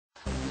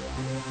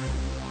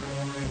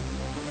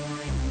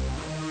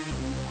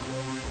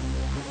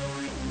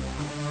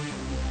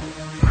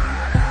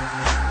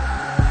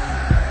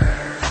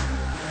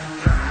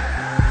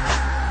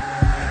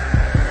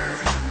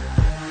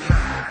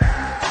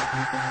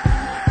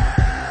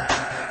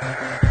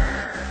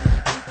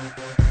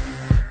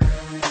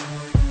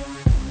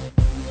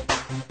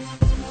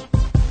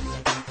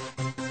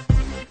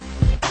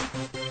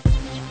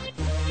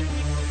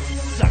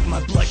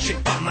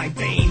Shit by my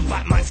vein,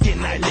 bite my skin,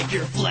 I lick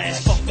your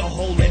flesh. Fuck the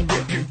hole and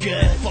rip your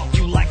gut. Fuck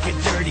you like a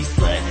dirty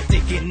slut.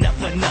 Digging up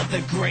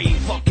another grave,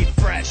 fuck it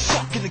fresh.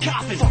 Fuck in the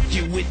coffin, fuck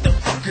you with the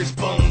fucker's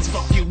bones.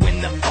 Fuck you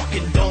in the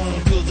fucking dome.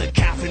 Fill the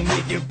coffin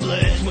with your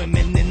blood.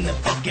 Swimming in the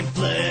fucking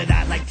flood.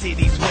 I like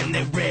titties when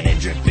they're red and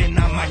dripping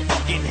on my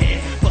fucking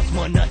head. Plus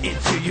one nut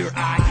into your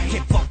eye.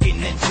 Keep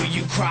fucking until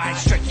you cry.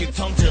 Stretch your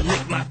tongue to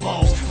lick my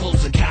balls.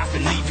 Close the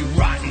coffin, leave you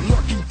rotten.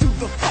 Lurking through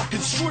the fucking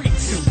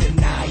streets. Through the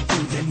night,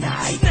 through the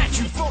night. Snatch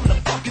you from the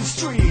fucking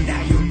street.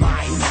 Now you're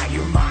mine, now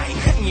you're mine.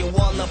 Hang you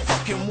on the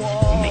fucking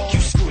wall. Make you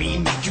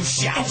scream, make you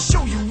shout. And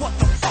show you what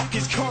the fuck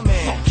is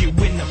coming. Fuck you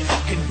in the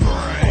fucking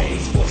brain. All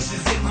these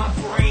voices in my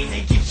brain,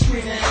 they keep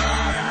screaming.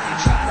 I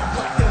try to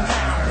block them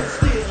out, but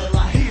still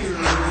I hear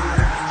you.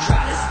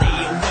 Try to stay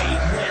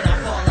awake when I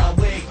fall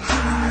awake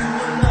too.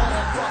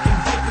 Another fucking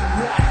victim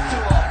wrapped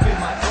up in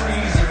my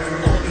freezer.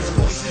 All these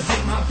voices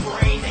in my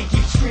brain, they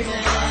keep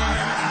screaming.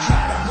 I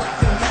try to block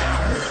them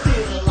out, but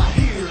still I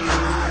hear you.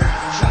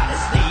 Try to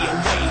stay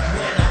awake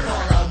when I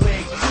fall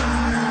awake too.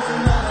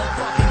 Another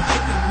fucking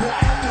victim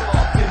wrapped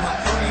up in my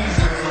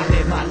freezer. I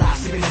live my life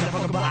sleeping in the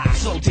fucking box.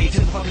 So deep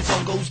till the fucking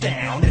sun goes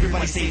down.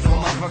 Everybody says I'm a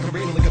motherfucker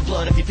real like a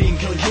blood. If you fiend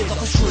killing kids off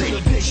the street,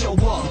 the bitch show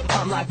up.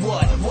 I'm like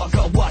what? What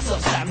go? What's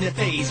up? Slap in the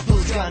face.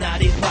 Bullets gun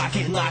out his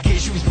pocket. Like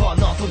his shoes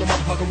falling off through the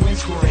motherfucking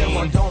windscreen. Feel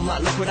one dome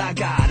like look what I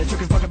got. I took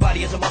his fucking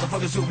body as a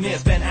motherfucking souvenir.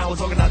 Spent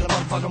hours organizing the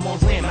motherfucking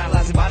mausoleum.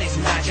 Analyzing bodies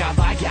and night job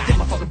I got. Did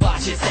my fucking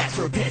botch shit stats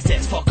for a piss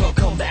test. Fuck up,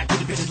 come back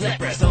with the bitches left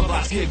breast. Some of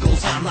us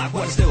giggles. I'm like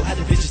what? I still had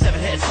the bitches 7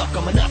 heads. Suck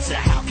on my nuts. So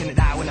how can I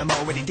die when I'm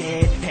already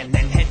dead? And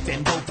then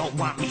headband both don't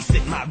want me.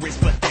 Slit my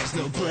wrist but there's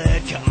no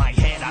blood. Cut my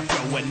head, I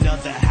throw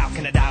another. How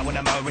can I die when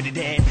I'm already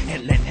dead?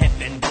 And then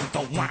headband both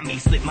don't want me.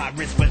 Slit my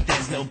wrist but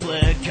there's no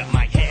blood. Cut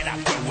my head, I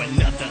throw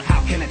another.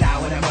 How can I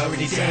die when I'm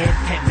already dead?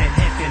 And then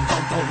headband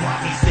both don't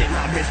want me. Slit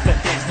my wrist but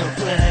there's no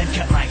blood.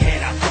 Cut my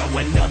head, I throw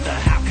another.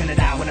 How can I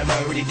die when I'm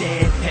already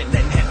dead? And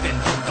then headband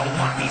both don't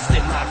want me.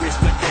 Slit my wrist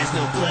but there's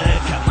no blood.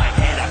 Cut my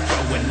head, I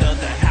throw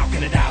another. How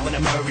can I die when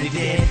I'm already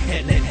dead?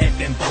 And then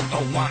headband both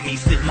don't want me.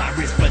 Slit my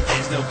wrist but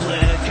there's no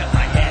blood. Cut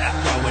my head, I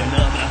throw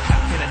another. How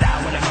can I die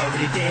when I'm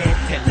already dead?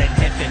 And then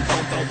headband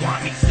both don't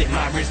want me. Slit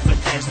my wrist but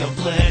there's no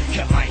blood.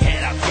 Cut my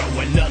head, I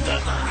throw another.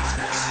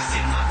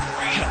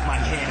 Cut my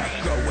head, I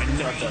throw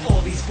another.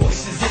 All these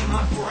voices in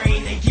my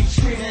brain, they keep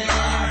screaming.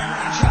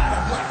 I try to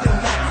block them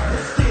out,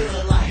 but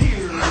still I hear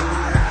you.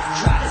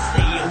 Try to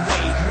stay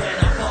awake when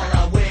I fall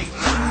awake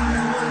too.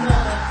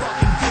 Another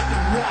fucking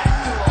victim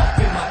wrapped up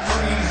in my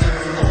freezer.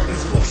 All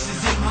these voices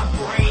in my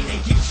brain, they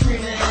keep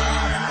screaming.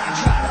 I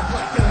try to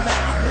block them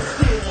out, but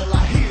still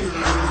I hear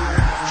you.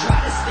 Try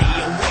to stay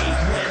awake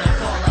when I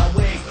fall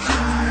awake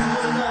too.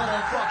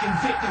 Another fucking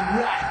victim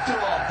wrapped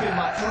up in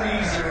my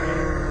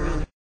freezer.